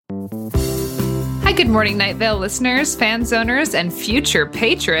Hi, Good Morning Night Vale listeners, fans, owners, and future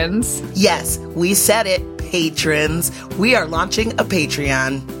patrons. Yes, we said it, patrons. We are launching a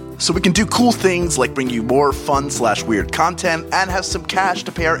Patreon. So we can do cool things like bring you more fun/weird content and have some cash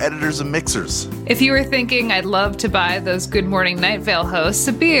to pay our editors and mixers. If you were thinking I'd love to buy those Good Morning Night Vale hosts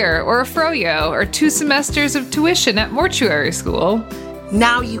a beer or a froyo or 2 semesters of tuition at mortuary school,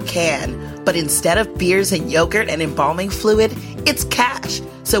 now you can. But instead of beers and yogurt and embalming fluid, it's cash.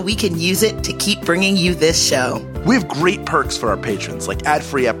 So we can use it to keep bringing you this show. We have great perks for our patrons, like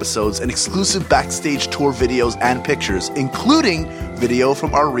ad-free episodes and exclusive backstage tour videos and pictures, including video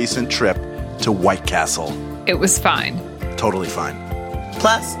from our recent trip to White Castle. it was fine. Totally fine.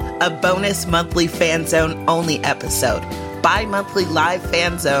 Plus, a bonus monthly Fan Zone only episode. Bi-monthly live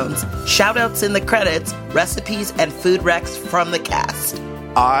fan zones, shout-outs in the credits, recipes, and food recs from the cast.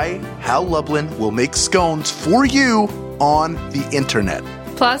 I, Hal Lublin, will make scones for you on the internet.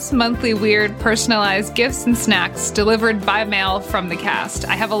 Plus, monthly weird personalized gifts and snacks delivered by mail from the cast.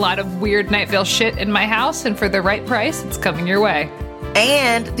 I have a lot of weird Night Vale shit in my house, and for the right price, it's coming your way.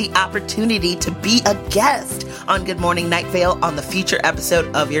 And the opportunity to be a guest on Good Morning Night Vale on the future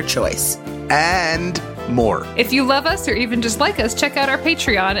episode of your choice. And more. If you love us or even just like us, check out our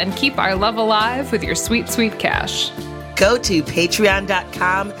Patreon and keep our love alive with your sweet, sweet cash. Go to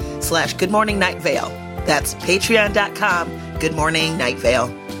patreon.com/goodmorningnightVale. That's patreon.com Good Morning Night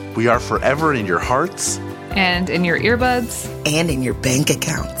Vale. We are forever in your hearts. And in your earbuds. And in your bank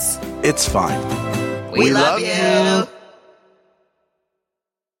accounts. It's fine. We love you.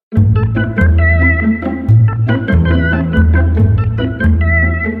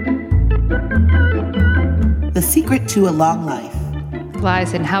 The secret to a long life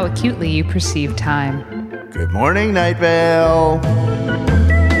Lies in how acutely you perceive time. Good morning, Night Vale.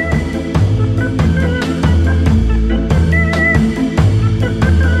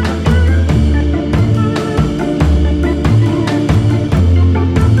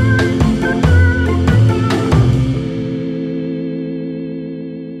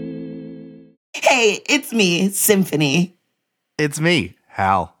 Hey, it's me, Symphony. It's me,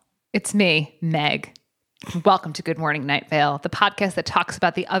 Hal. It's me, Meg. Welcome to Good Morning Night Vale, the podcast that talks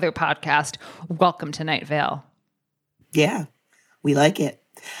about the other podcast, Welcome to Night Vale. Yeah, we like it.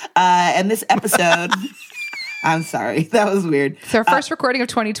 And this episode, I'm sorry, that was weird. It's our first recording of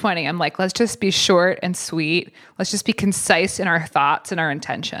 2020. I'm like, let's just be short and sweet. Let's just be concise in our thoughts and our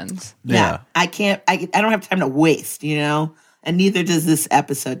intentions. Yeah. I don't have time to waste, you know? And neither does this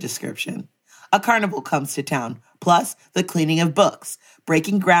episode description. A carnival comes to town, plus the cleaning of books,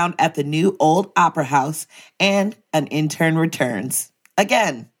 breaking ground at the new old opera house, and an intern returns.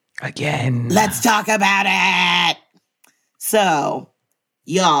 Again. Let's talk about it. So,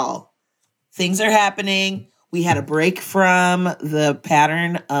 y'all, things are happening. We had a break from the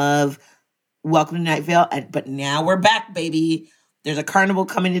pattern of Welcome to Night Vale, but now we're back, baby. There's a carnival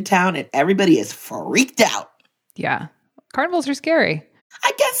coming to town, and everybody is freaked out. Yeah. Carnivals are scary.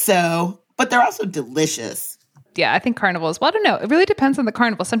 I guess so. But they're also delicious. Yeah, I think carnivals, well, I don't know. It really depends on the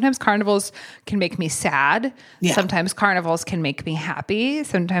carnival. Sometimes carnivals can make me sad. Yeah. Sometimes carnivals can make me happy.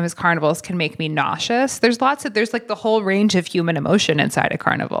 Sometimes carnivals can make me nauseous. There's like the whole range of human emotion inside a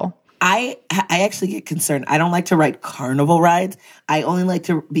carnival. I actually get concerned. I don't like to ride carnival rides. I only like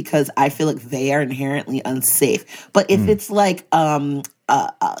to because I feel like they are inherently unsafe. But if it's like a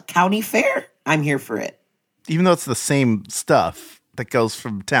county fair, I'm here for it. Even though it's the same stuff that goes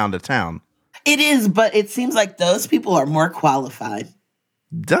from town to town. It is, but it seems like those people are more qualified.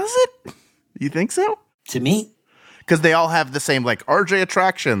 Does it? You think so? To me. Because they all have the same, like, RJ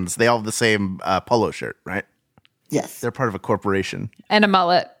Attractions. They all have the same polo shirt, right? Yes. They're part of a corporation. And a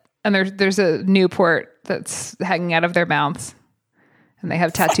mullet. And there's a Newport that's hanging out of their mouths. And they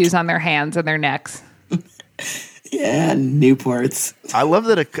have tattoos on their hands and their necks. Yeah, Newports. I love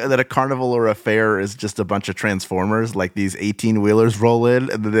that a carnival or a fair is just a bunch of Transformers, like these 18-wheelers roll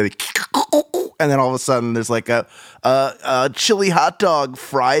in, and then all of a sudden there's like a chili hot dog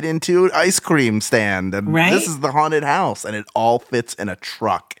fried into an ice cream stand, and This is the haunted house, and it all fits in a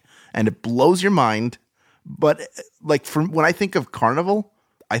truck, and it blows your mind. But like when I think of carnival,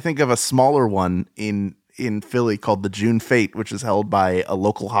 I think of a smaller one in Philly called the June Fete, which is held by a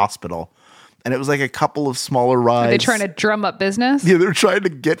local hospital. And it was like a couple of smaller rides. Are they trying to drum up business? Yeah, they're trying to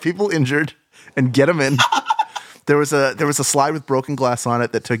get people injured and get them in. There was a slide with broken glass on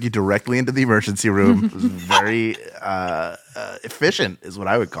it that took you directly into the emergency room. It was very efficient, is what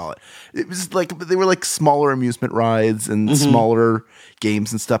I would call it. It was like they were like smaller amusement rides and smaller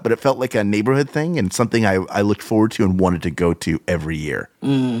games and stuff, but it felt like a neighborhood thing and something I looked forward to and wanted to go to every year.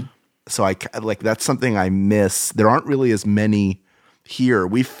 So I like that's something I miss. There aren't really as many here.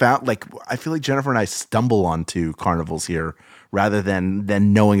 We found I feel like Jennifer and I stumble onto carnivals here rather than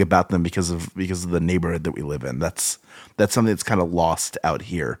knowing about them because of the neighborhood that we live in. That's something that's kind of lost out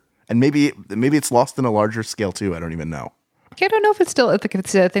here, and maybe it's lost in a larger scale too. I don't even know. I don't know if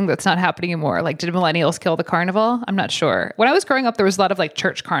it's a thing that's not happening anymore. Like, did millennials kill the carnival? I'm not sure. When I was growing up, there was a lot of like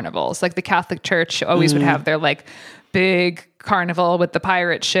church carnivals. Like the Catholic Church always would have their like big carnival with the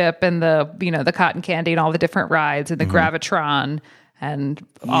pirate ship and the cotton candy and all the different rides and the Gravitron and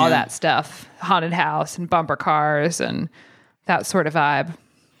all that stuff, haunted house and bumper cars and that sort of vibe.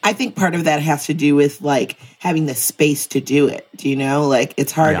 I think part of that has to do with like having the space to do it. Do you know? Like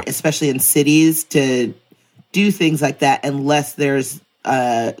it's hard, especially in cities, to do things like that unless there's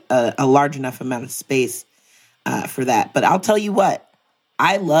a large enough amount of space for that. But I'll tell you what,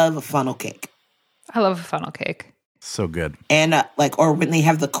 I love a funnel cake. I love a funnel cake. So good. And or when they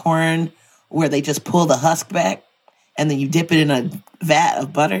have the corn where they just pull the husk back and then you dip it in a vat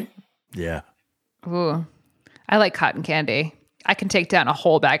of butter. Yeah. Ooh, I like cotton candy. I can take down a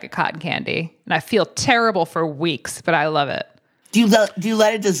whole bag of cotton candy and I feel terrible for weeks, but I love it. Do you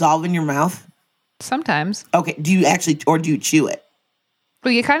let it dissolve in your mouth? Sometimes. Okay. Do you actually, or do you chew it?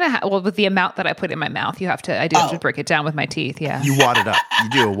 Well, you kind of with the amount that I put in my mouth, I do have to break it down with my teeth. Yeah. You wad it up. You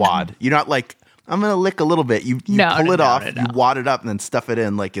do a wad. You're not like, I'm going to lick a little bit. You pull it off, you wad it up, and then stuff it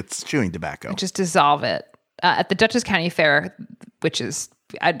in like it's chewing tobacco. Just dissolve it. At the Dutchess County Fair, which is,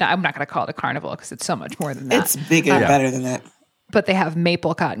 I'm not going to call it a carnival because it's so much more than that. It's bigger and better than that. But they have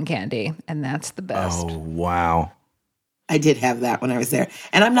maple cotton candy, and that's the best. Oh, wow. I did have that when I was there.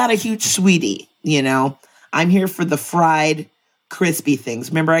 And I'm not a huge sweetie, you know. I'm here for the fried, crispy things.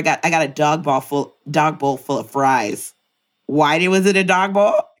 Remember, I got a dog bowl full of fries. Why was it a dog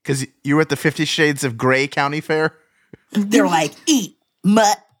bowl? Because you were at the 50 Shades of Grey County Fair? They're like, eat,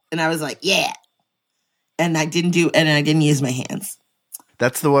 mutt. And I was like, yeah. And I didn't use my hands.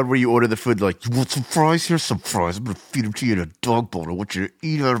 That's the one where you order the food like, you want some fries? Here's some fries. I'm going to feed them to you in a dog bowl. I want you to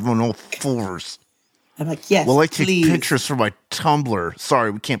eat out of them on all fours. I'm like, yes, well, I take please. pictures for my Tumblr. Sorry,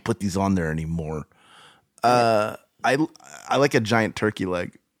 we can't put these on there anymore. I like a giant turkey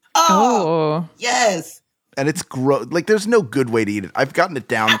leg. Oh, yes. And it's gross. Like, there's no good way to eat it. I've gotten it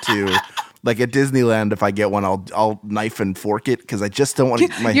down to, like, at Disneyland, if I get one, I'll knife and fork it because I just don't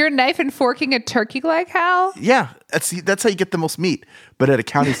want to. You're knife and forking a turkey leg, Hal? Yeah, that's how you get the most meat. But at a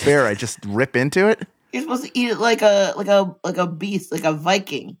county fair, I just rip into it. You're supposed to eat it like a beast, like a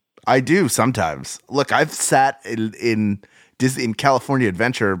Viking. I do sometimes. Look, I've sat in California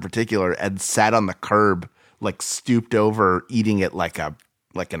Adventure in particular and sat on the curb, like stooped over, eating it like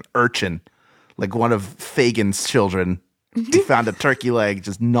an urchin, like one of Fagin's children. He found a turkey leg,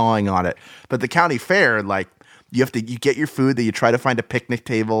 just gnawing on it. But the county fair, like you get your food, that you try to find a picnic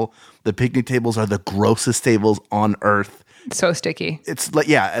table. The picnic tables are the grossest tables on earth. So sticky. It's like,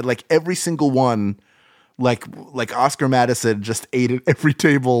 yeah, like every single one. Like Oscar Madison just ate at every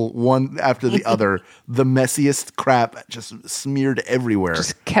table one after the other. The messiest crap just smeared everywhere.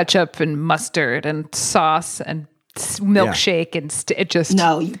 Just ketchup and mustard and sauce and milkshake and it just.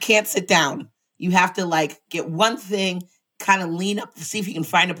 No, you can't sit down. You have to like get one thing, kind of lean up, see if you can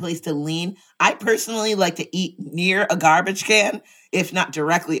find a place to lean. I personally like to eat near a garbage can, if not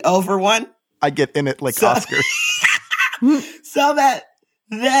directly over one. I get in it like Oscar. So that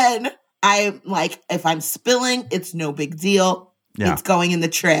then I like, if I'm spilling, it's no big deal. Yeah. It's going in the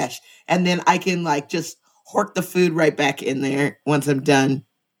trash. And then I can like just hork the food right back in there once I'm done.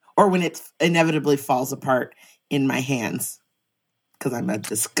 Or when it inevitably falls apart in my hands. Because I'm a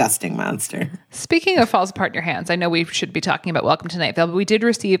disgusting monster. Speaking of falls apart in your hands, I know we should be talking about Welcome to Night Vale, but we did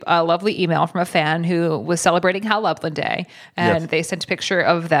receive a lovely email from a fan who was celebrating Hal Lublin Day, and they sent a picture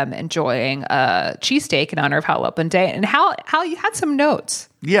of them enjoying a cheesesteak in honor of Hal Lublin Day. And Hal, you had some notes.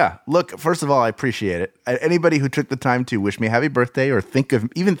 Yeah. Look, first of all, I appreciate it. Anybody who took the time to wish me a happy birthday or think of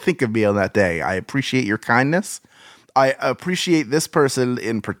me on that day, I appreciate your kindness. I appreciate this person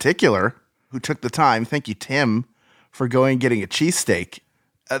in particular who took the time. Thank you, Tim, for going and getting a cheesesteak.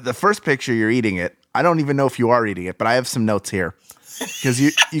 The first picture, you're eating it. I don't even know if you are eating it, but I have some notes here. Because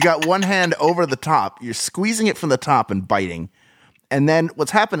you got one hand over the top. You're squeezing it from the top and biting. And then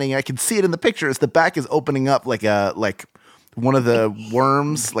what's happening, I can see it in the picture, is the back is opening up like one of the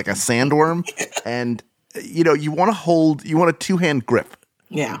worms, like a sandworm. And, you want a two-hand grip.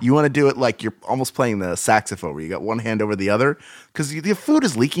 Yeah. You want to do it like you're almost playing the saxophone, where you got one hand over the other. Because the food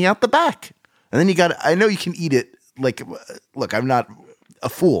is leaking out the back. And then I know you can eat it. Like, look, I'm not a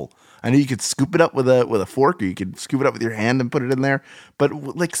fool. I know you could scoop it up with a fork, or you could scoop it up with your hand and put it in there. But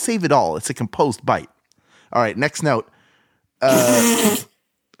like, save it all. It's a composed bite. All right, next note.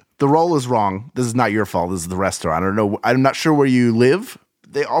 The roll is wrong. This is not your fault. This is the restaurant. I don't know. I'm not sure where you live.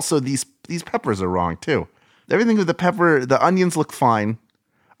 They also, these peppers are wrong too. Everything with the pepper, the onions look fine.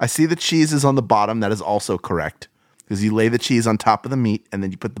 I see the cheese is on the bottom. That is also correct. Because you lay the cheese on top of the meat, and then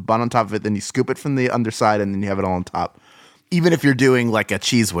you put the bun on top of it, then you scoop it from the underside, and then you have it all on top. Even if you're doing like a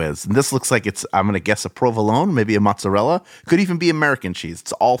cheese whiz. And this looks like it's, I'm going to guess, a provolone, maybe a mozzarella. Could even be American cheese.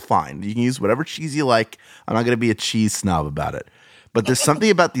 It's all fine. You can use whatever cheese you like. I'm not going to be a cheese snob about it. But there's something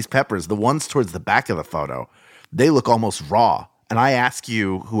about these peppers, the ones towards the back of the photo, they look almost raw. And I ask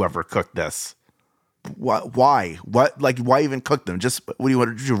you, whoever cooked this, why? Why even cook them? Just, what do you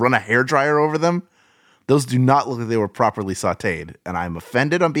want? Did you run a hairdryer over them? Those do not look like they were properly sauteed. And I'm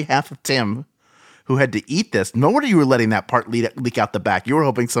offended on behalf of Tim, who had to eat this. No wonder you were letting that part leak out the back. You were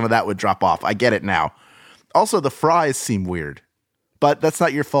hoping some of that would drop off. I get it now. Also, the fries seem weird. But that's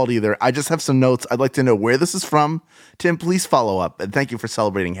not your fault either. I just have some notes. I'd like to know where this is from. Tim, please follow up. And thank you for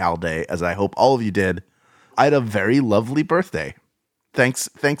celebrating Hal Day, as I hope all of you did. I had a very lovely birthday. Thanks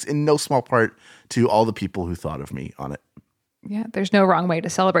in no small part to all the people who thought of me on it. Yeah, there's no wrong way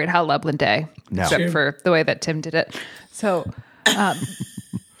to celebrate Hal Lublin Day, No. except for the way that Tim did it. So,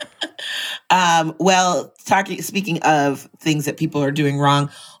 speaking of things that people are doing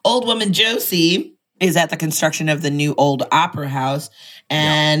wrong, old woman Josie is at the construction of the new old opera house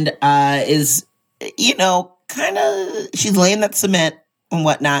and is, kind of, she's laying that cement and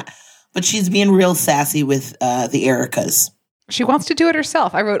whatnot, but she's being real sassy with the Ericas. she wants to do it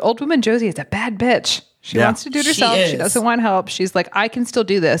herself. I wrote, old woman Josie is a bad bitch. She wants to do it herself. She doesn't want help. She's like, I can still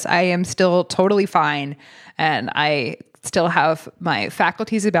do this. I am still totally fine. And I still have my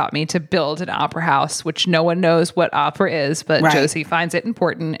faculties about me to build an opera house, which no one knows what opera is, but right. Josie finds it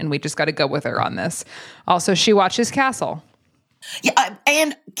important, and we just got to go with her on this. Also, she watches Castle. Yeah,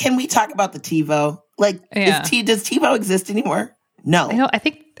 and can we talk about the TiVo? Like, does TiVo exist anymore? No. I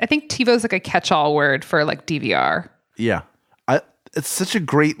think TiVo is like a catch-all word for like DVR. Yeah, it's such a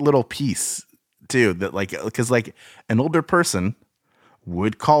great little piece too. That because an older person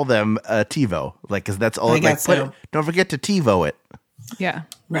would call them a TiVo, because that's all. Don't forget to TiVo it. Yeah.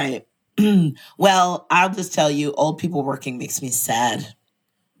 Right. Well, I'll just tell you, old people working makes me sad.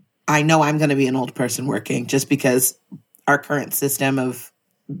 I know I'm going to be an old person working just because our current system of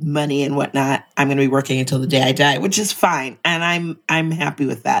money and whatnot, I'm going to be working until the day I die, which is fine. And I'm happy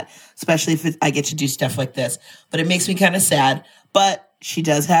with that, especially if I get to do stuff like this. But it makes me kind of sad. But she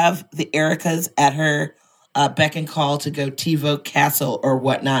does have the Ericas at her beck and call to go TiVo Castle or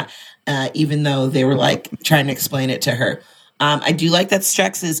whatnot, even though they were trying to explain it to her. I do like that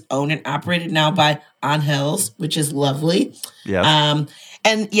Strex is owned and operated now by Angels, which is lovely. Yeah.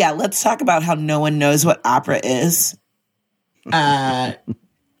 And yeah, let's talk about how no one knows what opera is.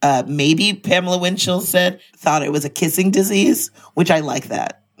 Maybe Pamela Winchell thought it was a kissing disease, which I like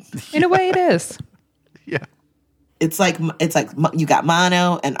that. In a way, it is. Yeah. It's like you got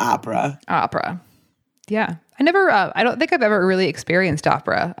mono and opera. Opera. Yeah. I don't think I've ever really experienced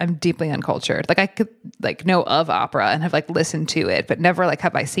opera. I'm deeply uncultured. I could know of opera and have listened to it, but never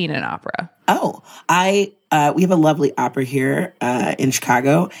have I seen an opera. Oh, we have a lovely opera here in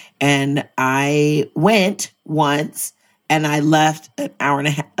Chicago, and I went once and I left an hour and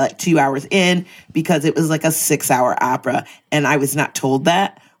a half, 2 hours in, because it was a 6-hour opera, and I was not told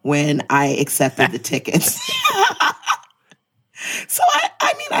that when I accepted the tickets. So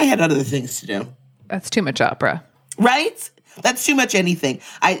I had other things to do. That's too much opera. Right? That's too much anything.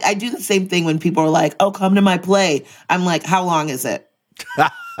 I do the same thing when people are like, oh, come to my play. I'm like, how long is it?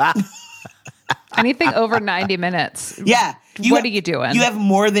 Anything over 90 minutes. Yeah. What are you doing? You have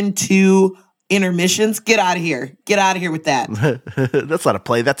more than 2 intermissions. Get out of here. Get out of here with that. That's not a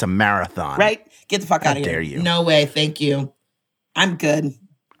play. That's a marathon. Right? Get the fuck out of here. How dare you? No way. Thank you. I'm good.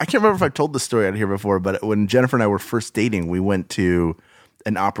 I can't remember if I told this story out here before, but when Jennifer and I were first dating, we went to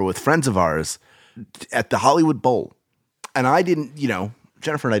an opera with friends of ours at the Hollywood Bowl. And I didn't,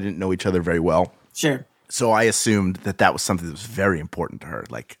 Jennifer and I didn't know each other very well. Sure. So I assumed that was something that was very important to her.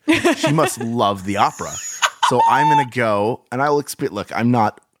 She must love the opera. So I'm going to go and I'll experience. Look,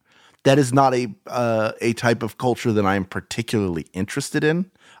 that is not a type of culture that I'm particularly interested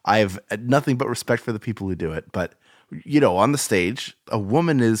in. I have nothing but respect for the people who do it. But, on the stage, a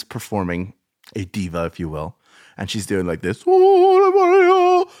woman is performing, a diva, if you will. And she's doing this.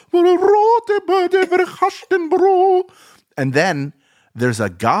 And then there's a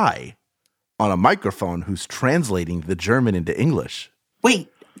guy on a microphone who's translating the German into English. Wait,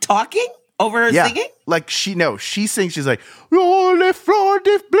 talking over her singing? She sings. She's like,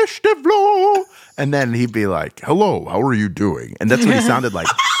 and then he'd be like, hello, how are you doing? And that's what he sounded like.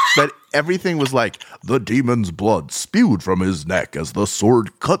 But everything was like, the demon's blood spewed from his neck as the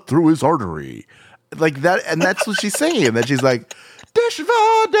sword cut through his artery. Like that, and that's what she's saying. And then she's like,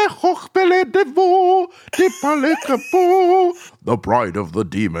 the bride of the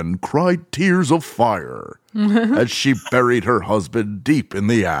demon cried tears of fire as she buried her husband deep in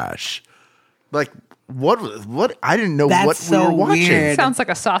the ash. Like, what? I didn't know That's what so we were watching. weird. Sounds like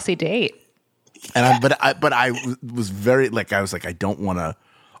a saucy date. And I was very like, I was like, I don't want to.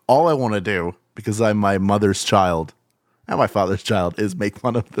 All I want to do, because I'm my mother's child and my father's child, is make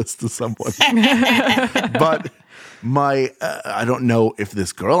fun of this to someone. But I don't know if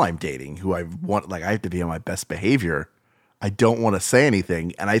this girl I'm dating, who I want, like, I have to be on my best behavior. I don't want to say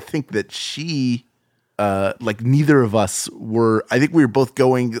anything, and I think that she, like, neither of us were. I think we were both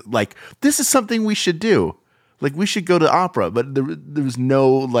going like, this is something we should do. Like, we should go to opera, but there was no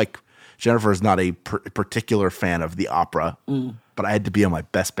like. Jennifer is not a particular fan of the opera, but I had to be on my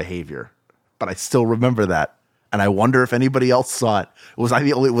best behavior. But I still remember that, and I wonder if anybody else saw it. Was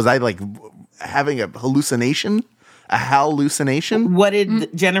I like having a hallucination? A hallucination? What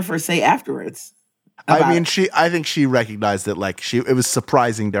did Jennifer say afterwards? I mean, I think she recognized that, like, it was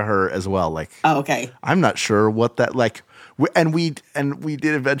surprising to her as well. Like, oh, okay. I'm not sure what that like, and we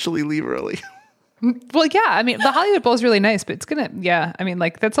did eventually leave early. Well, yeah. I mean, the Hollywood Bowl is really nice, but I mean,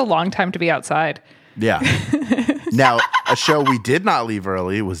 like, that's a long time to be outside. Yeah. Now, a show we did not leave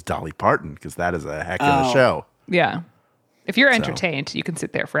early was Dolly Parton, because that is a heck of a show. Yeah. If you're entertained, you can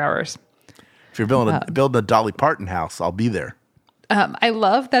sit there for hours. If you're building a Dolly Parton house, I'll be there. I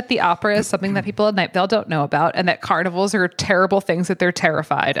love that the opera is something that people at Night Vale don't know about, and that carnivals are terrible things that they're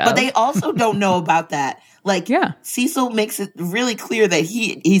terrified of. But they also don't know about that. Like, yeah. Cecil makes it really clear that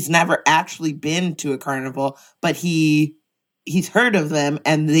he's never actually been to a carnival, but he's heard of them,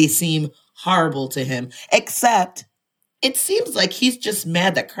 and they seem horrible to him. Except, it seems like he's just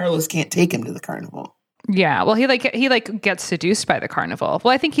mad that Carlos can't take him to the carnival. Yeah, well, he gets seduced by the carnival.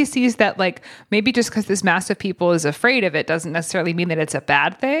 Well, I think he sees that, like, maybe just because this mass of people is afraid of it doesn't necessarily mean that it's a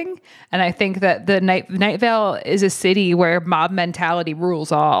bad thing. And I think that the Night Vale is a city where mob mentality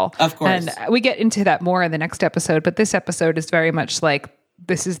rules all. Of course. And we get into that more in the next episode, but this episode is very much like,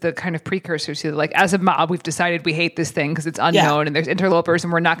 this is the kind of precursor to, like, as a mob, we've decided we hate this thing because it's unknown and there's interlopers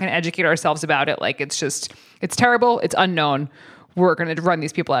and we're not going to educate ourselves about it. Like, it's terrible. It's unknown. We're going to run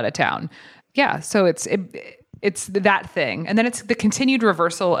these people out of town. Yeah, so it's that thing. And then it's the continued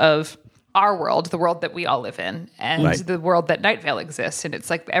reversal of our world, the world that we all live in, and the world that Night Vale exists. And it's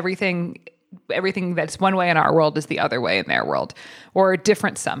like everything that's one way in our world is the other way in their world, or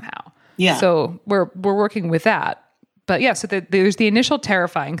different somehow. Yeah. So we're working with that. But yeah, so there's the initial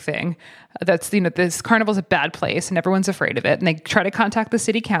terrifying thing. That's, this carnival's a bad place and everyone's afraid of it. And they try to contact the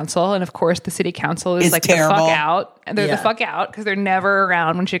city council. And of course, the city council is like, terrible. the fuck out. And they're the fuck out because they're never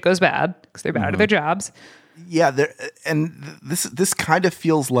around when shit goes bad because they're bad at their jobs. Yeah, this kind of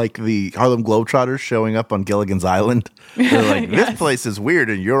feels like the Harlem Globetrotters showing up on Gilligan's Island. They're like, this place is weird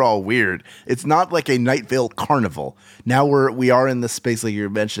and you're all weird. It's not like a Night Vale carnival. Now we are in this space, like you're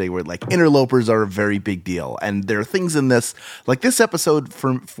mentioning, where, like, interlopers are a very big deal. And there are things in this, like this episode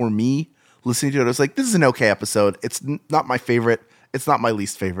for me, listening to it, I was like, this is an okay episode. It's not my favorite. It's not my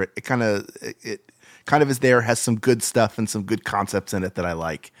least favorite. It kind of is there, has some good stuff and some good concepts in it that I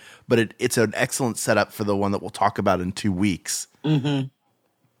like. But it's an excellent setup for the one that we'll talk about in 2 weeks. Mm-hmm.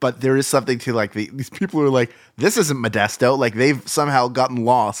 But there is something to, like, these people who are like, this isn't Modesto. Like, they've somehow gotten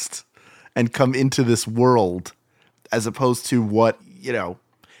lost and come into this world, as opposed to what,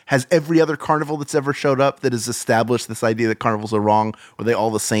 has every other carnival that's ever showed up that has established this idea that carnivals are wrong. Were they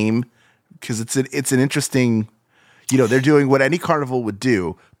all the same? Because it's an interesting, they're doing what any carnival would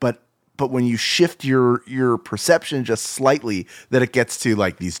do, but when you shift your perception just slightly, that it gets to,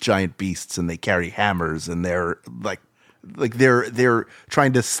 like, these giant beasts and they carry hammers and they're they're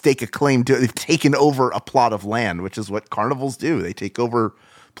trying to stake a claim to, they've taken over a plot of land, which is what carnivals do. They take over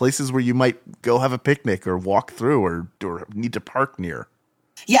places where you might go have a picnic or walk through or need to park near.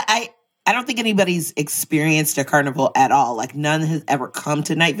 Yeah, I don't think anybody's experienced a carnival at all. Like, none has ever come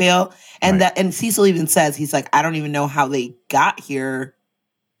to Night Vale. And and Cecil even says, he's like, I don't even know how they got here.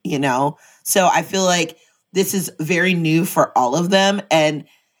 So I feel like this is very new for all of them. And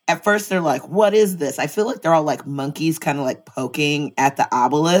at first they're like, what is this? I feel like they're all like monkeys kind of like poking at the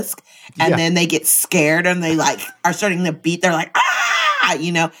obelisk. And then they get scared and they, like, are starting to beat. They're like, ah,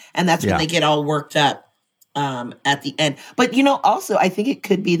 and that's when they get all worked up at the end. But, also I think it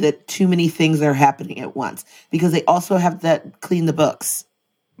could be that too many things are happening at once, because they also have that clean the books.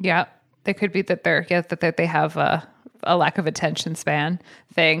 Yeah, they could be that they have a lack of attention span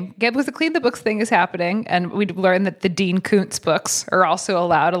thing. With the clean the books thing is happening, and we learned that the Dean Koontz books are also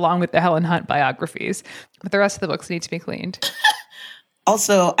allowed along with the Helen Hunt biographies, but the rest of the books need to be cleaned.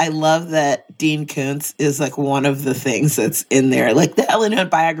 Also, I love that Dean Koontz is like one of the things that's in there. Like the Helen Hunt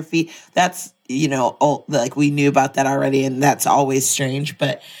biography, that's, like we knew about that already, and that's always strange.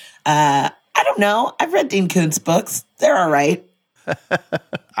 But I don't know. I've read Dean Koontz books. They're all right.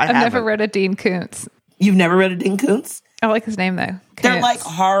 I've never read a Dean Koontz. You've never read a Dean Koontz? I like his name, though. Koontz. They're like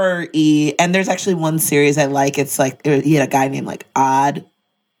horror-y. And there's actually one series I like. It's like he had a guy named like Odd.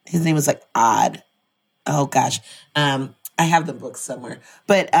 His name was like Odd. Oh, gosh. I have the book somewhere.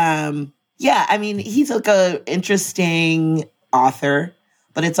 But yeah, I mean, he's like a interesting author,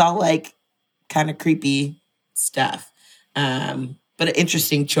 but it's all like kind of creepy stuff. But an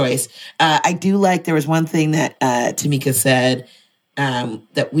interesting choice. I do like, there was one thing that Tamika said,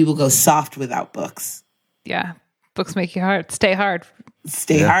 that we will go soft without books. Yeah. Books make you hard. Stay hard.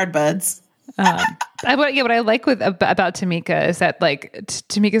 Stay hard, buds. What I like about Tamika is that like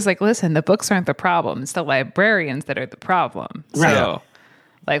Tamika's like, listen, the books aren't the problem. It's the librarians that are the problem. Right. So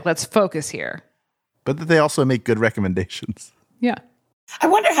like, let's focus here. But that they also make good recommendations. Yeah. I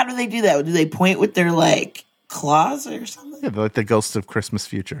wonder, how do they do that? Do they point with their like claws or something? Yeah, they're like the ghosts of Christmas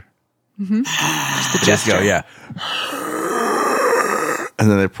future. Mm-hmm. Just the gesture. Go, yeah. And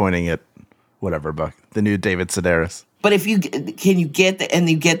then they're pointing at whatever book, the new David Sedaris. But if you get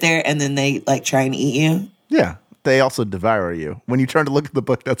there and then they like try and eat you? Yeah. They also devour you. When you turn to look at the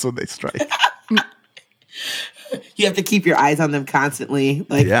book, that's when they strike. You have to keep your eyes on them constantly.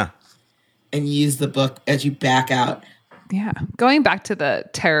 Like, yeah. And use the book as you back out. Yeah. Going back to the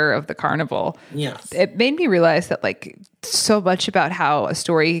terror of the carnival. Yes. It made me realize that like so much about how a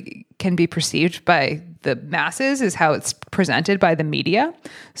story can be perceived by the masses is how it's presented by the media.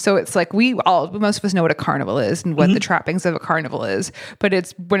 So it's like most of us know what a carnival is and what the trappings of a carnival is, but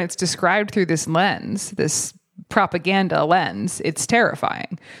it's when it's described through this lens, this propaganda lens, it's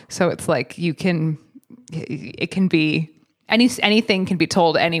terrifying. So it's like anything can be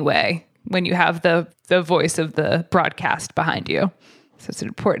told anyway when you have the voice of the broadcast behind you. So it's an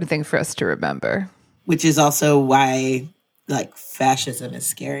important thing for us to remember. Which is also why like fascism is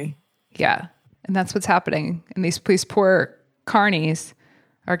scary. Yeah. And that's what's happening. And these poor carnies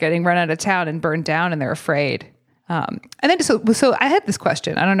are getting run out of town and burned down, and they're afraid. And then so I had this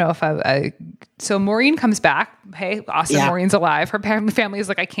question. I don't know if so Maureen comes back. Hey, awesome. Yeah. Maureen's alive. Her family is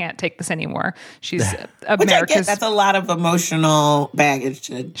like, I can't take this anymore. She's America's. That's a lot of emotional baggage.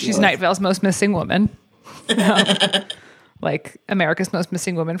 She's Night Vale's most missing woman. Like America's Most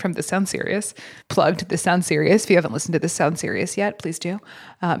Missing Woman from This Sounds Serious. Plugged This Sounds Serious. If you haven't listened to This Sounds Serious yet, please do.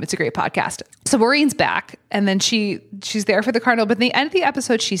 It's a great podcast. So Maureen's back, and then she's there for the carnival. But at the end of the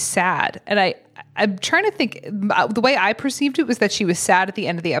episode, she's sad. And I'm trying to think. The way I perceived it was that she was sad at the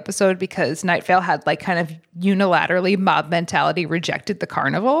end of the episode because Night Vale had like kind of unilaterally mob mentality rejected the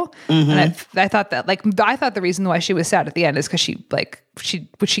carnival. Mm-hmm. And I thought the reason why she was sad at the end is because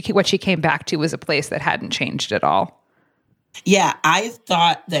what she came back to was a place that hadn't changed at all. Yeah, I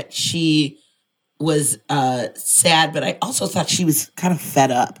thought that she was sad, but I also thought she was kind of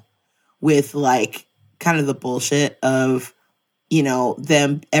fed up with like kind of the bullshit of,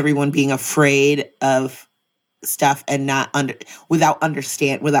 everyone being afraid of stuff and without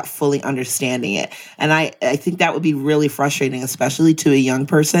fully understanding it. And I think that would be really frustrating, especially to a young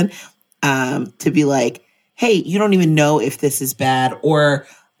person, to be like, hey, you don't even know if this is bad, or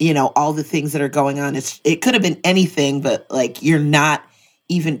all the things that are going on. It could have been anything, but like you're not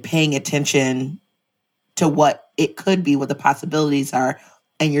even paying attention to what it could be, what the possibilities are,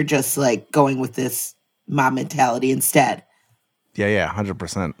 and you're just like going with this mob mentality instead. Yeah,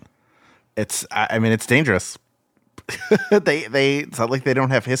 100%. It's dangerous. It's not like they don't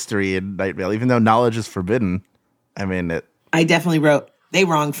have history in Night Vale, even though knowledge is forbidden. I definitely wrote they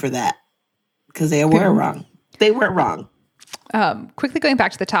wrong for that because they were wrong. They weren't wrong. Quickly going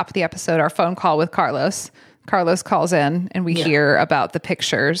back to the top of the episode, our phone call with Carlos. Carlos calls in, and we hear about the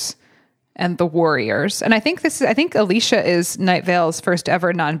pictures and the warriors. And I think Alicia is Night Vale's first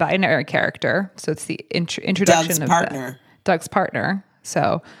ever non-binary character. So it's the introduction of Doug's partner.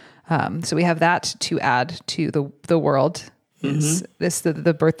 So we have that to add to the world. Mm-hmm. This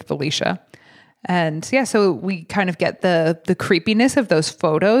the birth of Alicia. And yeah, so we kind of get the creepiness of those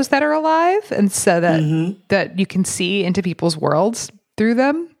photos that are alive, and so that you can see into people's worlds through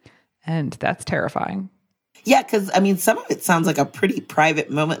them, and that's terrifying. Yeah, because some of it sounds like a pretty private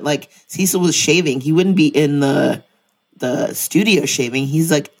moment. Like Cecil was shaving; he wouldn't be in the studio shaving. He's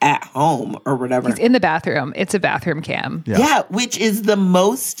like at home or whatever. He's in the bathroom. It's a bathroom cam. Yeah, which is the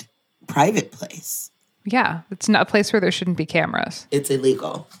most private place. Yeah, it's not a place where there shouldn't be cameras. It's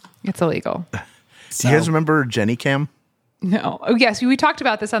illegal. It's illegal. Do you guys remember Jenny Cam? No. Oh, yes. We talked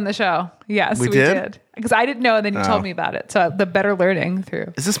about this on the show. Yes, we did. Because I didn't know, and then you told me about it. So the better learning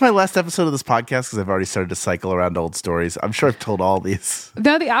through. Is this my last episode of this podcast? Because I've already started to cycle around old stories. I'm sure I've told all these.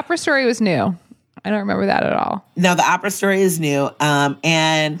 No, the opera story was new. I don't remember that at all. No, the opera story is new.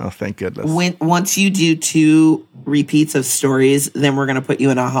 And oh, thank goodness. Once you do 2 repeats of stories, then we're going to put you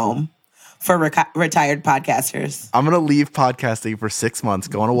in a home for retired podcasters. I'm going to leave podcasting for 6 months,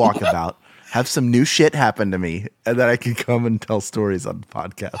 go on a walkabout, have some new shit happen to me, and then I can come and tell stories on the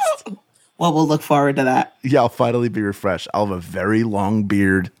podcast. Well, we'll look forward to that. Yeah, I'll finally be refreshed. I'll have a very long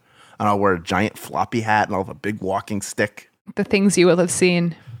beard, and I'll wear a giant floppy hat, and I'll have a big walking stick. The things you will have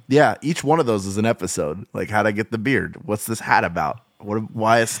seen. Yeah, each one of those is an episode. Like, how'd I get the beard? What's this hat about?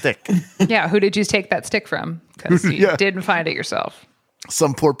 Why a stick? Yeah, who did you take that stick from? Because you didn't find it yourself.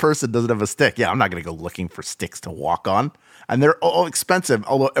 Some poor person doesn't have a stick. Yeah, I'm not going to go looking for sticks to walk on. And they're all expensive.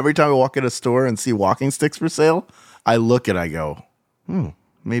 Although every time I walk in a store and see walking sticks for sale, I look and I go,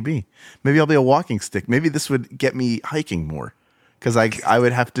 maybe I'll be a walking stick. Maybe this would get me hiking more because I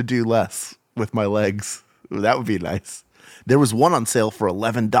would have to do less with my legs. That would be nice. There was one on sale for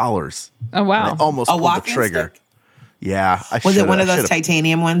 $11. Oh, wow. I almost pulled the trigger. Stick? Yeah. Was it one of those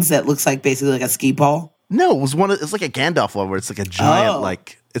titanium ones that looks like basically like a ski pole? No, it was it's like a Gandalf one where it's like a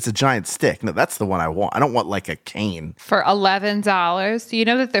giant, it's a giant stick. No, that's the one I want. I don't want like a cane. For $11? You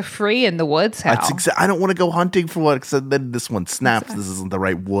know that they're free in the woods now. I don't want to go hunting for one because then this one snaps. Exactly. This isn't the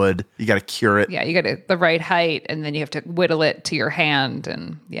right wood. You got to cure it. Yeah, you got the right height, and then you have to whittle it to your hand.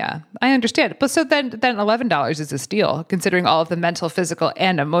 And yeah, I understand. But so then $11 is a steal, considering all of the mental, physical,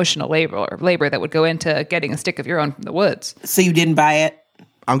 and emotional labor that would go into getting a stick of your own from the woods. So you didn't buy it?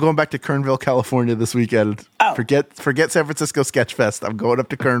 I'm going back to Carnival, California this weekend. Oh. Forget San Francisco Sketch Fest. I'm going up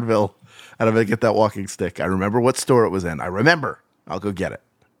to Carnival, and I'm going to get that walking stick. I remember what store it was in. I'll go get it.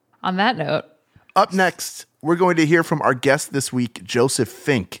 On that note. Up next, we're going to hear from our guest this week, Joseph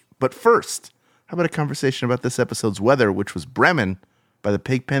Fink. But first, how about a conversation about this episode's weather, which was Bremen by the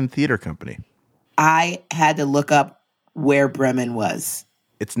Pigpen Theater Company. I had to look up where Bremen was.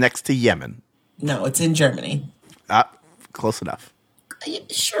 It's next to Yemen. No, it's in Germany. Close enough.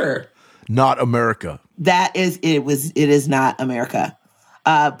 Sure. Not America. It is not America.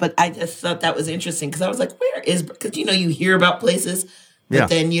 But I just thought that was interesting because I was like, because you hear about places, but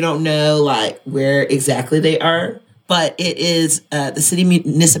then you don't know like where exactly they are. But it is the city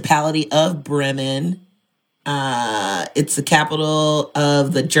municipality of Bremen. It's the capital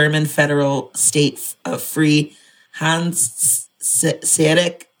of the German federal state of Free Hanseatic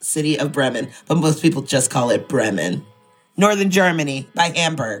city of Bremen. But most people just call it Bremen. Northern Germany by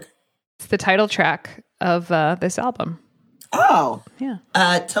Hamburg. It's the title track of this album. Oh. Yeah.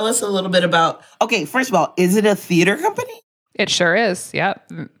 Tell us a little bit about, okay, first of all, is it a theater company? It sure is. Yeah.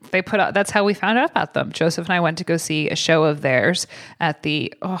 They put out, that's how we found out about them. Joseph and I went to go see a show of theirs at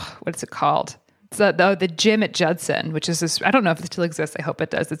the, what is it called? It's the gym at Judson, which is this, I don't know if it still exists. I hope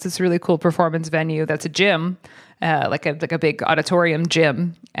it does. It's this really cool performance venue that's a gym, like a big auditorium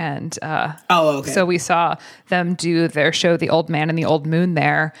gym. And okay. So we saw them do their show, The Old Man and the Old Moon,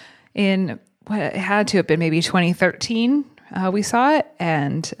 there in what it had to have been maybe 2013. We saw it,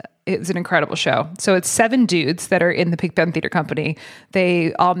 and it was an incredible show. So it's 7 dudes that are in the Pigpen Theater Company.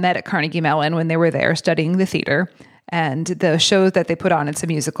 They all met at Carnegie Mellon when they were there studying the theater. And the show that they put on, it's a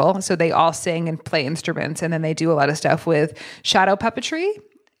musical. So they all sing and play instruments. And then they do a lot of stuff with shadow puppetry.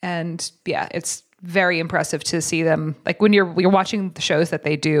 And yeah, it's very impressive to see them. Like when you're watching the shows that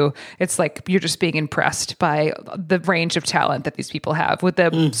they do, it's like you're just being impressed by the range of talent that these people have with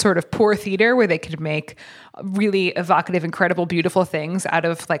the sort of poor theater where they could make really evocative, incredible, beautiful things out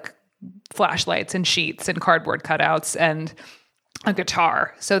of like flashlights and sheets and cardboard cutouts and a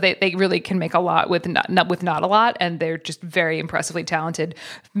guitar. So they really can make a lot with not a lot, and they're just very impressively talented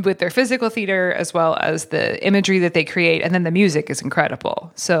with their physical theater as well as the imagery that they create, and then the music is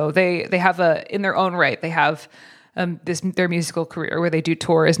incredible. So they have in their own right, they have their musical career where they do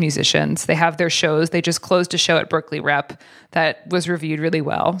tour as musicians. They have their shows. They just closed a show at Berkeley Rep that was reviewed really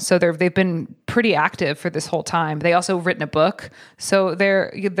well. So they've been pretty active for this whole time. They also written a book. So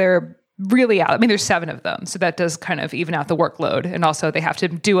they're really out. I mean, there's 7 of them, so that does kind of even out the workload. And also they have to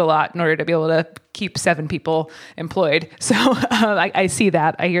do a lot in order to be able to keep 7 people employed. So I see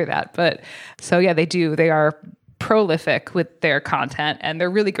that, I hear that. But so yeah, they are prolific with their content, and they're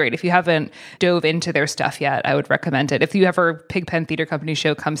really great. If you haven't dove into their stuff yet, I would recommend it. If you ever Pigpen Theater Company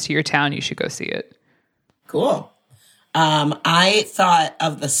show comes to your town, you should go see it. Cool. I thought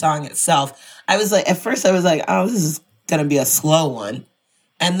of the song itself. At first I was like, oh, this is going to be a slow one.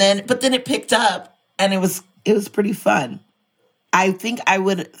 But then it picked up, and it was pretty fun. I think I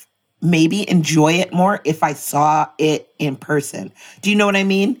would maybe enjoy it more if I saw it in person. Do you know what I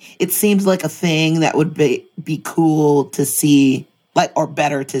mean? It seems like a thing that would be cool to see, like, or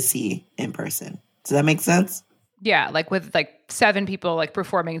better to see in person. Does that make sense? Yeah, like with like 7 people like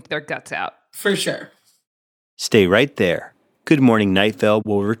performing their guts out. For sure. Stay right there. Good Morning Night Vale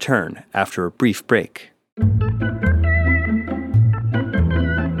will return after a brief break.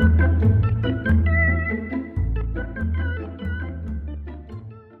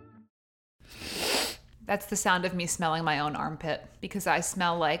 That's the sound of me smelling my own armpit because I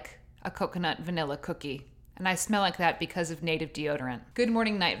smell like a coconut vanilla cookie. And I smell like that because of Native deodorant. Good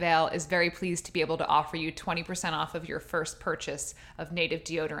Morning Night Vale is very pleased to be able to offer you 20% off of your first purchase of Native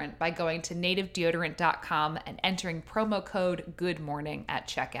deodorant by going to nativedeodorant.com and entering promo code GOODMORNING at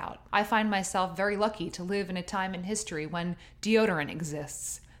checkout. I find myself very lucky to live in a time in history when deodorant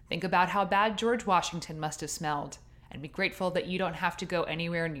exists. Think about how bad George Washington must have smelled, and be grateful that you don't have to go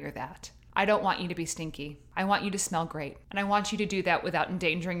anywhere near that. I don't want you to be stinky. I want you to smell great. And I want you to do that without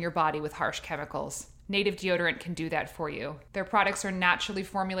endangering your body with harsh chemicals. Native deodorant can do that for you. Their products are naturally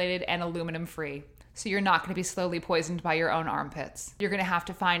formulated and aluminum free, so you're not going to be slowly poisoned by your own armpits. You're going to have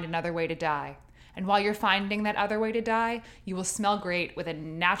to find another way to die. And while you're finding that other way to die, you will smell great with a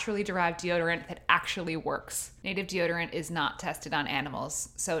naturally derived deodorant that actually works. Native deodorant is not tested on animals,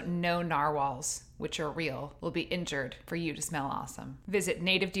 so no narwhals, which are real, will be injured for you to smell awesome. Visit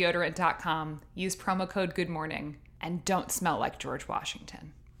nativedeodorant.com, use promo code GOODMORNING, and don't smell like George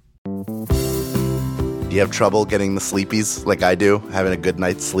Washington. Do you have trouble getting the sleepies like I do? Having a good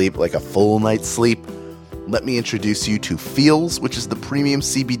night's sleep, like a full night's sleep? Let me introduce you to Feels, which is the premium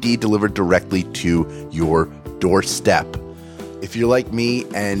CBD delivered directly to your doorstep. If you're like me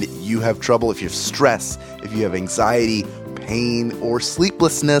and you have trouble, if you have stress, if you have anxiety, pain, or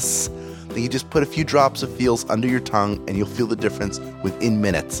sleeplessness, then you just put a few drops of Feels under your tongue and you'll feel the difference within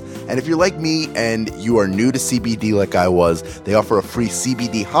minutes. And if you're like me and you are new to CBD like I was, they offer a free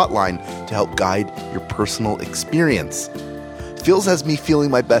CBD hotline to help guide your personal experience. Feels has me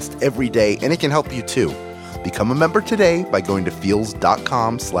feeling my best every day, and it can help you too. Become a member today by going to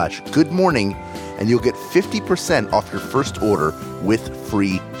feels.com/goodmorning, and you'll get 50% off your first order with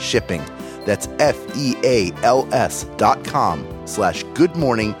free shipping. That's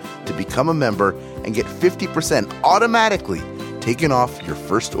FEALS.com/goodmorning to become a member and get 50% automatically taken off your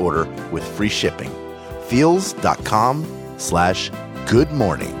first order with free shipping.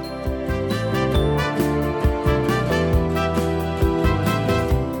 Feals.com/goodmorning.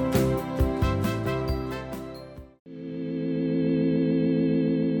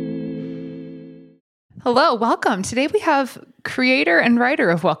 Hello, welcome. Today we have creator and writer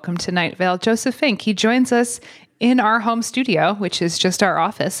of Welcome to Night Vale, Joseph Fink. He joins us in our home studio, which is just our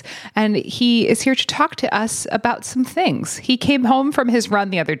office, and he is here to talk to us about some things. He came home from his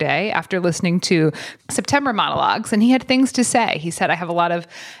run the other day after listening to September monologues, and he had things to say. He said, I have a lot of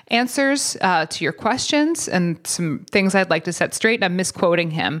answers to your questions and some things I'd like to set straight, and I'm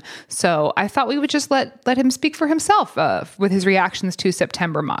misquoting him. So I thought we would just let him speak for himself with his reactions to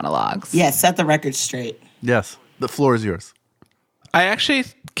September monologues. Yeah, set the record straight. Yes, the floor is yours. I actually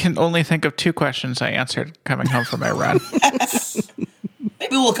can only think of 2 questions I answered coming home from my run.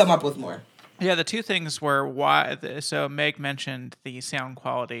 Maybe we'll come up with more. Yeah, the 2 things were why. So Meg mentioned the sound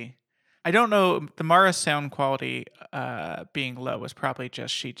quality. I don't know, the Mara's sound quality being low was probably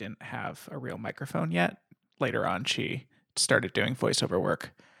just she didn't have a real microphone yet. Later on, she started doing voiceover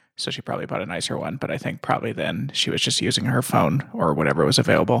work. So she probably bought a nicer one, but I think probably then she was just using her phone or whatever was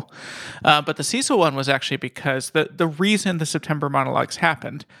available. But the Cecil one was actually because the reason the September monologues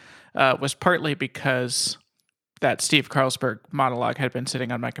happened was partly because that Steve Carlsberg monologue had been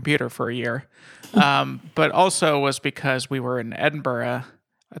sitting on my computer for a year, but also was because we were in Edinburgh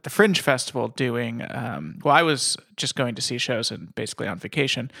at the Fringe Festival doing, I was just going to see shows and basically on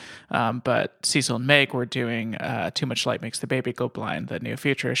vacation, but Cecil and Meg were doing Too Much Light Makes the Baby Go Blind, the Neo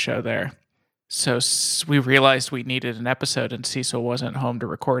Futurist show there. So we realized we needed an episode, and Cecil wasn't home to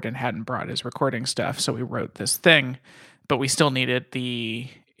record and hadn't brought his recording stuff, so we wrote this thing, but we still needed the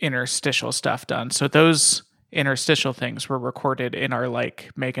interstitial stuff done. So those interstitial things were recorded in our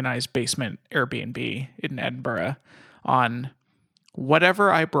Meg and I's basement Airbnb in Edinburgh on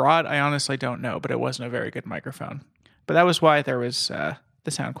whatever I brought. I honestly don't know, but it wasn't a very good microphone. But that was why there was the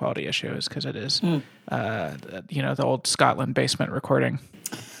sound quality issue, is because it is, the old Scotland basement recording.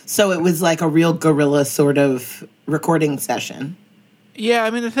 So it was like a real guerrilla sort of recording session. Yeah, I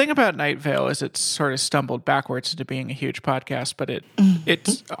mean, the thing about Night Vale is it's sort of stumbled backwards into being a huge podcast, but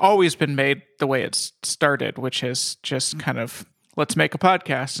it's always been made the way it's started, which is just kind of let's make a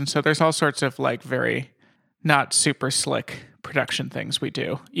podcast. And so there's all sorts of like very not super slick production things we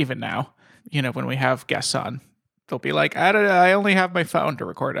do even now. You know, when we have guests on, they'll be like, I only have my phone to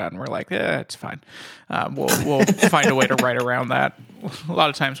record on. And we're like, it's fine. We'll find a way to write around that. A lot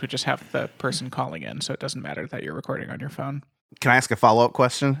of times we just have the person calling in, so it doesn't matter that you're recording on your phone. Can I ask a follow-up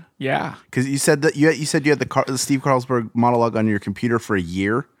question? Yeah. Because you said that you said you had the Steve Carlsberg monologue on your computer for a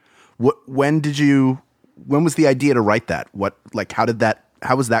year. When was the idea to write that?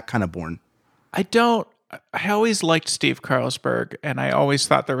 How was that kind of born? I always liked Steve Carlsberg, and I always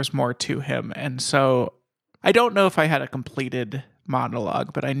thought there was more to him. And so I don't know if I had a completed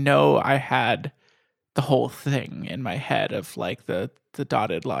monologue, but I know I had the whole thing in my head of like the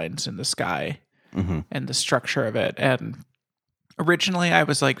dotted lines in the sky and the structure of it. And originally I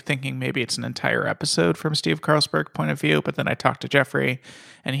was like thinking maybe it's an entire episode from Steve Carlsberg point of view, but then I talked to Jeffrey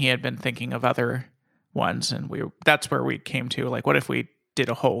and he had been thinking of other ones. And that's where we came to like, what if we did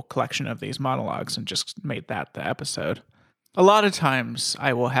a whole collection of these monologues and just made that the episode? A lot of times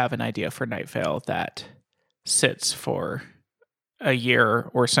I will have an idea for Night Vale that sits for a year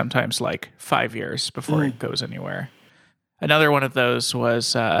or sometimes like 5 years before it goes anywhere. Another one of those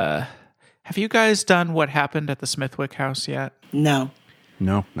was, have you guys done What Happened at the Smithwick House yet? No.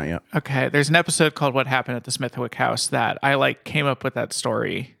 No, not yet. Okay, there's an episode called What Happened at the Smithwick House that I like came up with that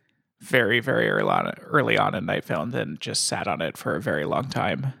story very, very early on in Night Vale and then just sat on it for a very long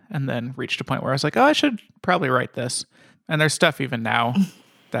time and then reached a point where I was like, I should probably write this. And there's stuff even now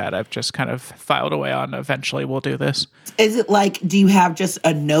that I've just kind of filed away on. Eventually we'll do this. Is it like, do you have just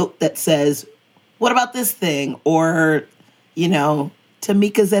a note that says, what about this thing? Or, you know,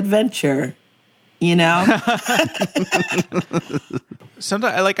 Tamika's adventure, you know?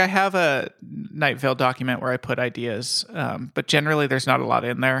 Sometimes, I have a Night Vale document where I put ideas, but generally there's not a lot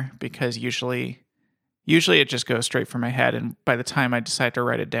in there because usually it just goes straight from my head. And by the time I decide to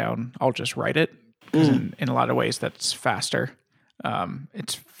write it down, I'll just write it. Because in a lot of ways that's faster.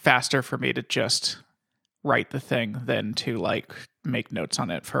 It's faster for me to just write the thing than to like make notes on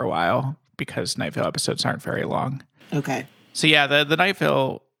it for a while because Night Vale episodes aren't very long. Okay. So yeah, the Night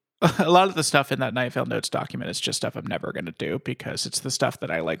Vale, a lot of the stuff in that Night Vale notes document is just stuff I'm never going to do because it's the stuff that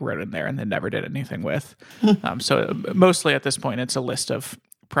I like wrote in there and then never did anything with. So mostly at this point, it's a list of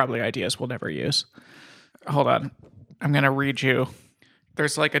probably ideas we'll never use. Hold on. I'm going to read you.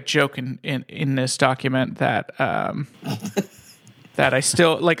 There's like a joke in this document that that I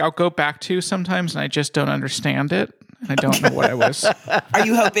still like. I'll go back to sometimes, and I just don't understand it, and I don't know what I was. Are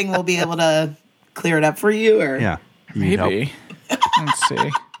you hoping we'll be able to clear it up for you, or Yeah, maybe? Let's see.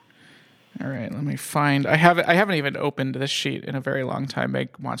 All right, let me find. I haven't even opened this sheet in a very long time. Meg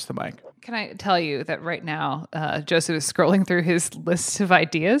wants the mic. Can I tell you that right now, Joseph is scrolling through his list of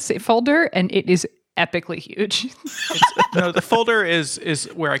ideas folder, and it is epically huge. No, the folder is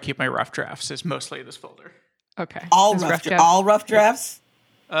where I keep my rough drafts. Is mostly this folder. Okay. all His rough drafts?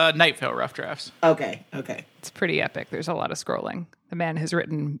 Night Vale rough drafts. Okay. It's pretty epic. There's a lot of scrolling. The man has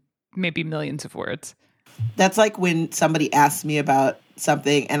written maybe millions of words. That's like when somebody asks me about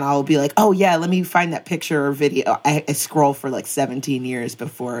something and I'll be like, oh yeah, let me find that picture or video. I scroll for like 17 years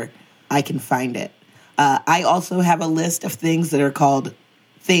before I can find it. I also have a list of things that are called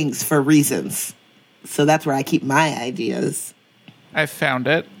things for reasons. So that's where I keep my ideas. I found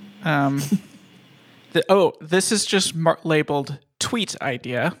it. This is just labeled tweet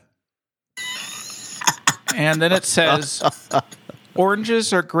idea. And then it says,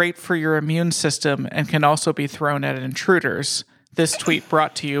 oranges are great for your immune system and can also be thrown at intruders. This tweet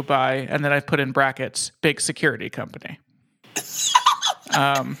brought to you by, and then I put in brackets, big security company.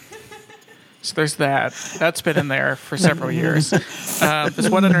 So there's that. That's been in there for several years. This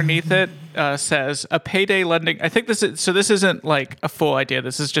one underneath it says a payday lending. I think this isn't like a full idea.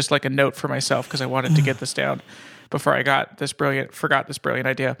 This is just like a note for myself because I wanted to get this down before I forgot this brilliant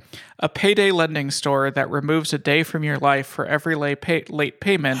idea. A payday lending store that removes a day from your life for every late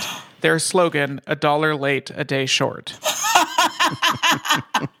payment. Their slogan: $1 late, a day short.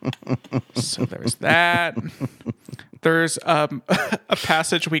 So there's that. There's a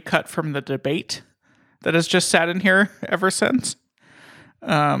passage we cut from the debate that has just sat in here ever since.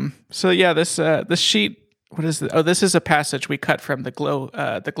 So yeah, this sheet. What is it? Oh, this is a passage we cut from the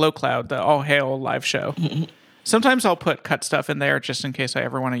Glow Cloud, the All Hail live show. Sometimes I'll cut stuff in there just in case I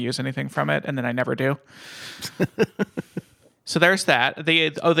ever want to use anything from it, and then I never do. So there's that.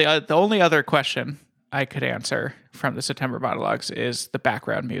 The only other question I could answer from the September monologues is the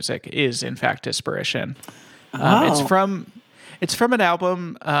background music is in fact Disparition. It's from an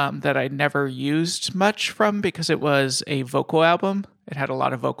album that I never used much from because it was a vocal album. It had a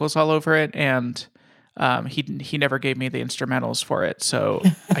lot of vocals all over it, and He never gave me the instrumentals for it, so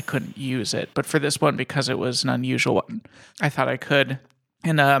I couldn't use it. But for this one, because it was an unusual one, I thought I could.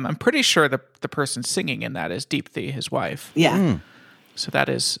 And I'm pretty sure the person singing in that is Deepthi, his wife. Yeah. So that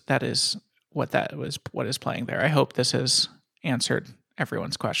is what is playing there. I hope this has answered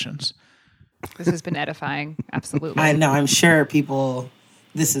everyone's questions. This has been edifying. Absolutely. I know. I'm sure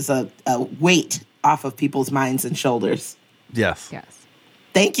this is a weight off of people's minds and shoulders. Yes. Yes.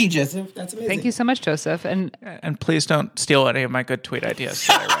 Thank you, Joseph. That's amazing. Thank you so much, Joseph. And please don't steal any of my good tweet ideas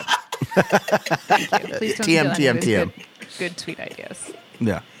that I read. please don't TM, steal any of TM, those TM. good tweet ideas.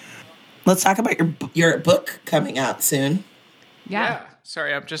 Yeah. Let's talk about your book coming out soon. Yeah.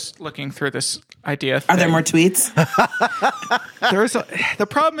 Sorry, I'm just looking through this idea. Are there more tweets? The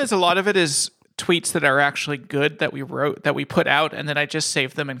problem is a lot of it is tweets that are actually good that we wrote, that we put out, and then I just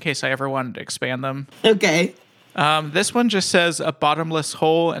saved them in case I ever wanted to expand them. Okay. This one just says a bottomless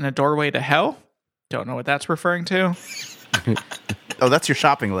hole and a doorway to hell. Don't know what that's referring to. Oh, that's your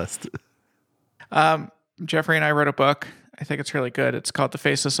shopping list. Jeffrey and I wrote a book. I think it's really good. It's called The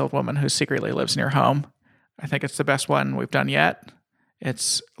Faceless Old Woman Who Secretly Lives in Your Home. I think it's the best one we've done yet.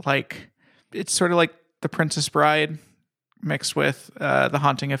 It's sort of like The Princess Bride mixed with The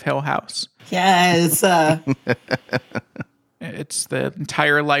Haunting of Hill House. Yes. It's the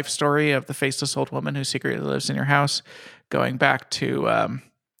entire life story of the faceless old woman who secretly lives in your house, going back to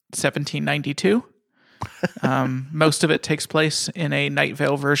 1792. Most of it takes place in a Night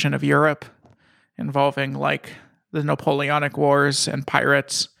Vale version of Europe, involving like the Napoleonic Wars and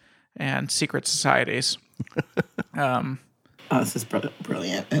pirates and secret societies. This is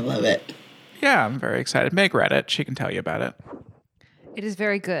brilliant. I love it. Yeah, I'm very excited. Meg read it. She can tell you about it. It is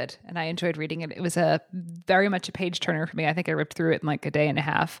very good, and I enjoyed reading it. It was very much a page turner for me. I think I ripped through it in like a day and a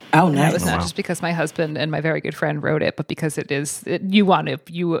half. Oh, and nice! It was not just because my husband and my very good friend wrote it, but because you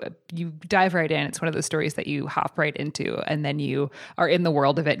dive right in. It's one of those stories that you hop right into, and then you are in the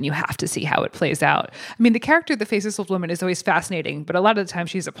world of it, and you have to see how it plays out. I mean, the character of the faceless old woman is always fascinating, but a lot of the time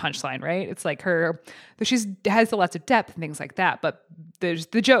she's a punchline, right? It's like she has lots of depth and things like that, but there's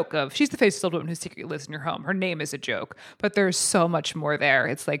the joke of she's the faceless old woman who secretly lives in your home. Her name is a joke, but there's so much more there.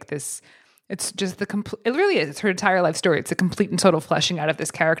 It's like this, it's just it really is. It's her entire life story. It's a complete and total fleshing out of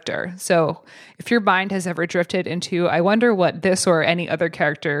this character. So if your mind has ever drifted into, I wonder what this or any other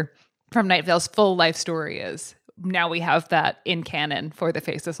character from Night Vale's full life story is, now we have that in canon for the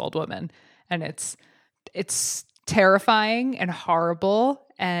faceless old woman. And it's terrifying and horrible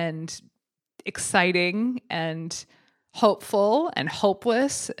and exciting and hopeful and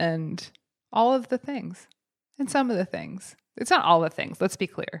hopeless and all of the things and some of the things. It's not all the things. Let's be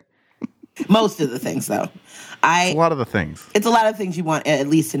clear. Most of the things, though. It's a lot of the things. It's a lot of things you want, at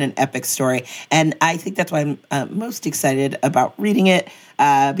least in an epic story. And I think that's why I'm most excited about reading it,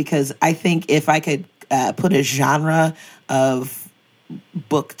 because I think if I could put a genre of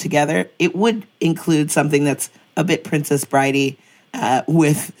book together, it would include something that's a bit Princess Bridey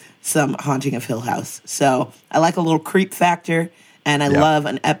with some Haunting of Hill House. So I like a little creep factor, and I love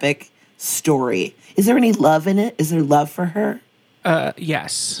an epic story. Is there any love in it? Is there love for her?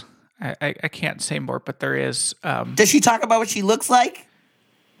 Yes. I can't say more, but there is. Does she talk about what she looks like?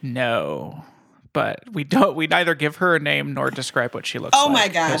 No, but we neither give her a name nor describe what she looks like. Oh my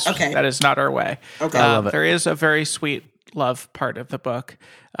gosh. Okay. That is not our way. Okay. I love it. There is a very sweet love part of the book.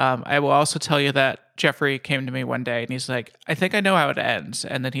 I will also tell you that Jeffrey came to me one day and he's like, I think I know how it ends.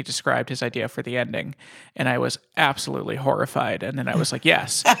 And then he described his idea for the ending. And I was absolutely horrified. And then I was like,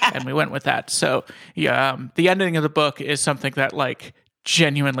 yes. And we went with that. So yeah, the ending of the book is something that like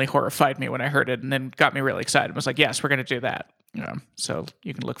genuinely horrified me when I heard it and then got me really excited. I was like, yes, we're going to do that. So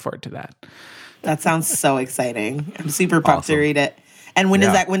you can look forward to that. That sounds so exciting. I'm super pumped to read it. And when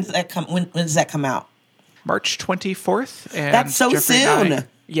does that come out? March 24th. And that's so Jeffrey soon.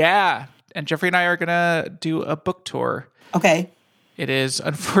 Yeah. And Jeffrey and I are going to do a book tour. Okay. It is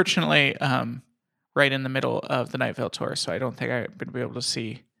unfortunately right in the middle of the Night Vale tour, so I don't think I'm going to be able to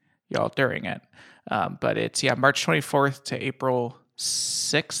see y'all during it. But it's, March 24th to April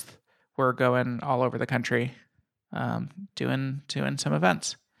 6th. We're going all over the country doing some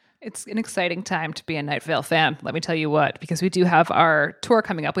events. It's an exciting time to be a Night Vale fan, let me tell you what, because we do have our tour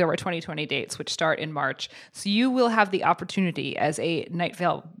coming up. We have our 2020 dates, which start in March. So you will have the opportunity as a Night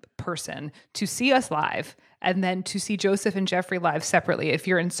Vale person to see us live and then to see Joseph and Jeffrey live separately. If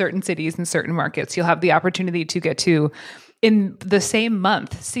you're in certain cities and certain markets, you'll have the opportunity to get to, in the same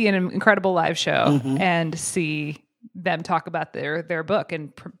month, see an incredible live show and see them talk about their book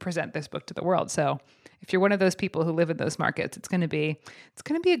and present this book to the world. So if you're one of those people who live in those markets, it's going to be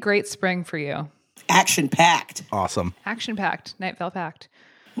a great spring for you. Action packed. Awesome. Action packed. Night Vale packed.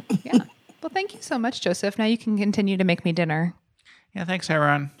 Yeah. Well, thank you so much, Joseph. Now you can continue to make me dinner. Yeah, thanks,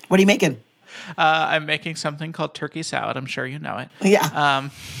 Aaron. What are you making? I'm making something called turkey salad. I'm sure you know it. Yeah.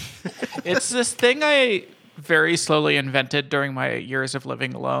 It's this thing I very slowly invented during my years of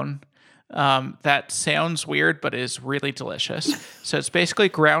living alone. That sounds weird, but is really delicious. So it's basically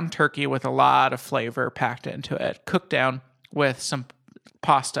ground turkey with a lot of flavor packed into it, cooked down with some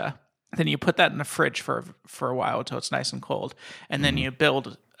pasta. Then you put that in the fridge for a while until it's nice and cold, and then you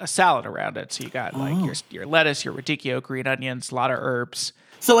build a salad around it. So you got like your lettuce, your radicchio, green onions, a lot of herbs.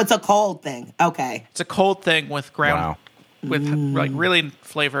 So it's a cold thing. Okay. It's a cold thing with like really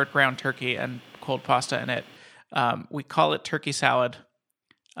flavored ground turkey and cold pasta in it. We call it turkey salad.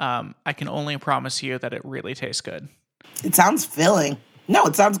 I can only promise you that it really tastes good. It sounds filling. No,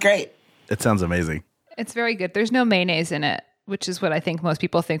 it sounds great. It sounds amazing. It's very good. There's no mayonnaise in it, which is what I think most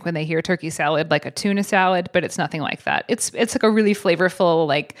people think when they hear turkey salad, like a tuna salad, but it's nothing like that. It's like a really flavorful,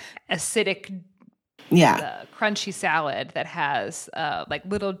 like acidic, crunchy salad that has like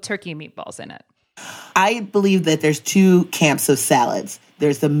little turkey meatballs in it. I believe that there's two camps of salads.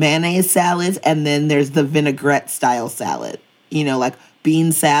 There's the mayonnaise salads, and then there's the vinaigrette style salad. You know, like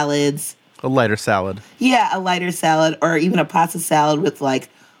bean salads. A lighter salad. Yeah, a lighter salad, or even a pasta salad with like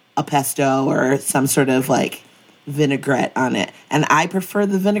a pesto or some sort of like vinaigrette on it. And I prefer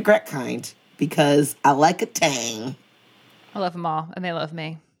the vinaigrette kind because I like a tang. I love them all, and they love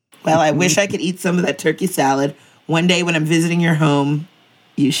me. Well, I wish I could eat some of that turkey salad. One day when I'm visiting your home,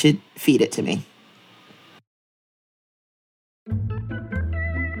 you should feed it to me.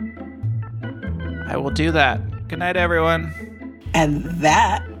 I will do that. Good night, everyone. And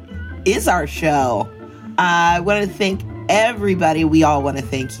that is our show. I want to thank everybody. We all want to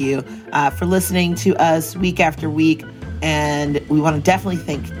thank you for listening to us week after week. And we want to definitely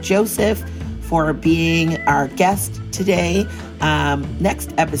thank Joseph for being our guest today.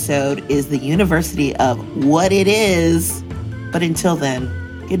 Next episode is the University of What It Is. But until then,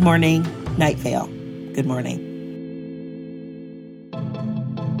 good morning, Night Vale. Good morning.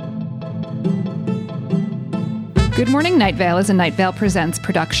 Good Morning Night Vale is a Night Vale Presents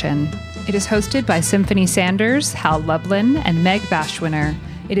production. It is hosted by Symphony Sanders, Hal Lublin, and Meg Bashwiner.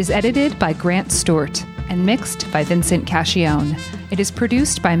 It is edited by Grant Stewart and mixed by Vincent Cascione. It is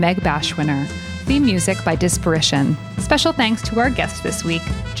produced by Meg Bashwiner. Theme music by Disparition. Special thanks to our guest this week,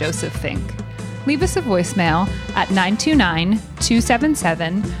 Joseph Fink. Leave us a voicemail at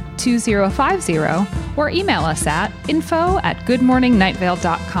 929-277-2050 or email us at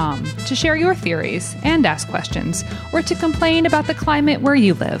info@goodmorningnightVale.com to share your theories and ask questions or to complain about the climate where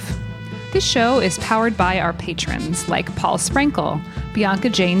you live. This show is powered by our patrons like Paul Sprinkle, Bianca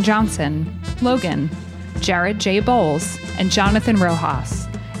Jane Johnson, Logan, Jared J. Bowles, and Jonathan Rojas.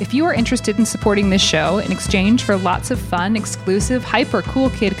 If you are interested in supporting this show in exchange for lots of fun, exclusive, hyper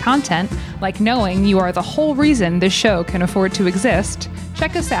cool kid content, like knowing you are the whole reason this show can afford to exist,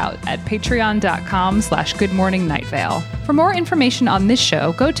 check us out at patreon.com/goodmorningnightVale. For more information on this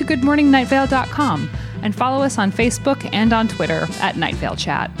show, go to goodmorningnightVale.com and follow us on Facebook and on Twitter at Night Vale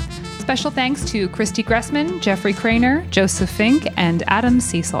Chat. Special thanks to Christy Gressman, Jeffrey Craner, Joseph Fink, and Adam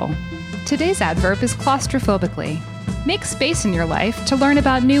Cecil. Today's adverb is claustrophobically. Make space in your life to learn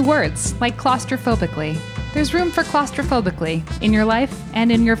about new words, like claustrophobically. There's room for claustrophobically in your life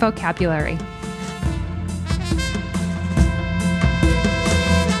and in your vocabulary.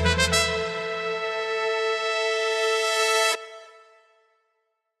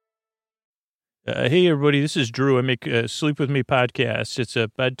 Hey, everybody, this is Drew. I make Sleep With Me podcast. It's a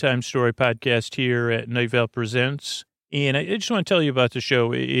bedtime story podcast here at Night Vale Presents. And I just want to tell you about the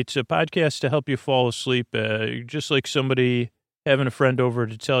show. It's a podcast to help you fall asleep, just like somebody having a friend over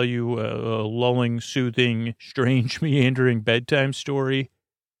to tell you a lulling, soothing, strange, meandering bedtime story.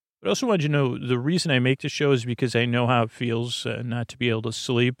 But I also want you to know the reason I make the show is because I know how it feels not to be able to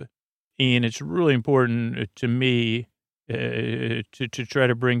sleep. And it's really important to me to try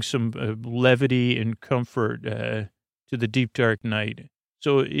to bring some levity and comfort to the deep, dark night.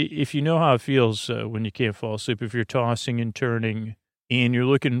 So if you know how it feels when you can't fall asleep, if you're tossing and turning and you're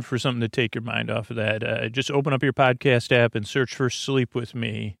looking for something to take your mind off of that, just open up your podcast app and search for Sleep With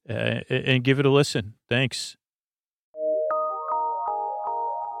Me and give it a listen. Thanks.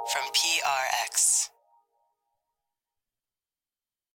 From PRX.